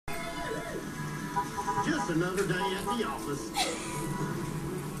Just another day at the office.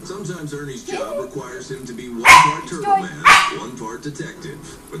 Sometimes Ernie's job requires him to be one part turtle man, one part detective.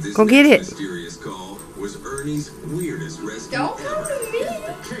 But this mysterious call was Ernie's weirdest rescue ever.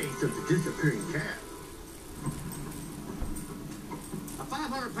 It's the case of the disappearing cat. A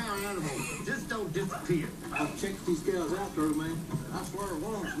 500-pound animal just don't disappear. I've checked these cows out, turtle man. I swear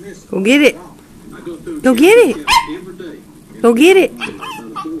one of them's missing. Go get it. Go get it. Go get it.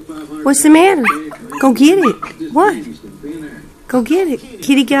 What's the matter? Go get it. What? Go get it.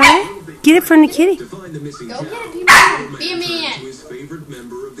 Kitty got it? Get it from the kitty. Go get it, be a man.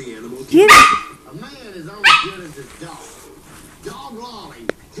 Get it. A man is only as good as his dog. Dog Lolly.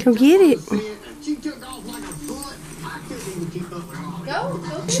 Go get it. She took off like a bullet. I couldn't even keep up with Lolly.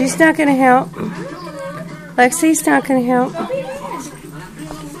 Go. She's not going to help. Lexi's not going to help. Go be a man.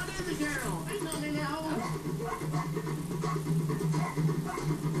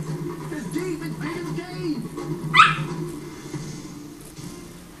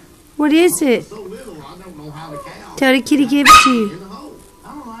 What is it? So little, I don't know how to count. Tell the kitty give it to you. In the hole. I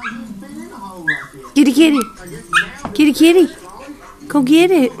don't know how you fit in the hole like this. Get a kitty. Get a kitty. Go get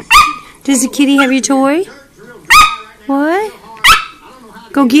it. Does the kitty have your toy? What?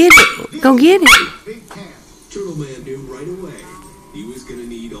 Go get it. Go get it. Turtle Man knew right away he was going to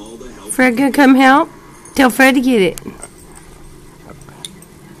need all the help. Fred gonna come help? Tell Fred to get it.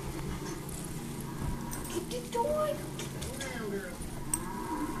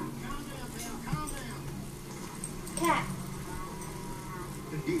 Cat.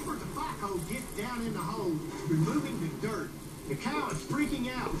 The deeper the backhoe gets down in the hole, removing the dirt, the cow is freaking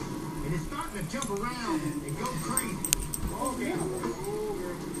out, and it's starting to jump around and go crazy.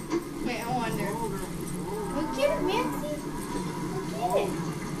 Wait, I wonder. Go get it, Nancy. Go get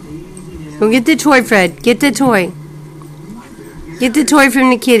it. Go get the toy, Fred. Get the toy. Get the toy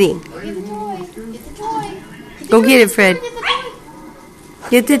from the kitty. Go get the toy. Get the toy. Go get it, Fred. Get the toy.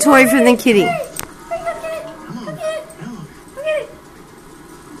 Get the toy from the kitty.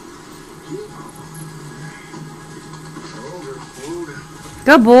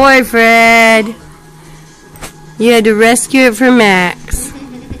 Good boy, Fred. You had to rescue it from Max.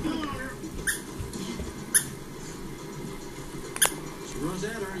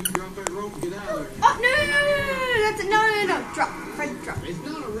 Oh, no. That's it. No. Drop. Fred, drop. It's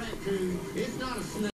not a raccoon. It's not a snake.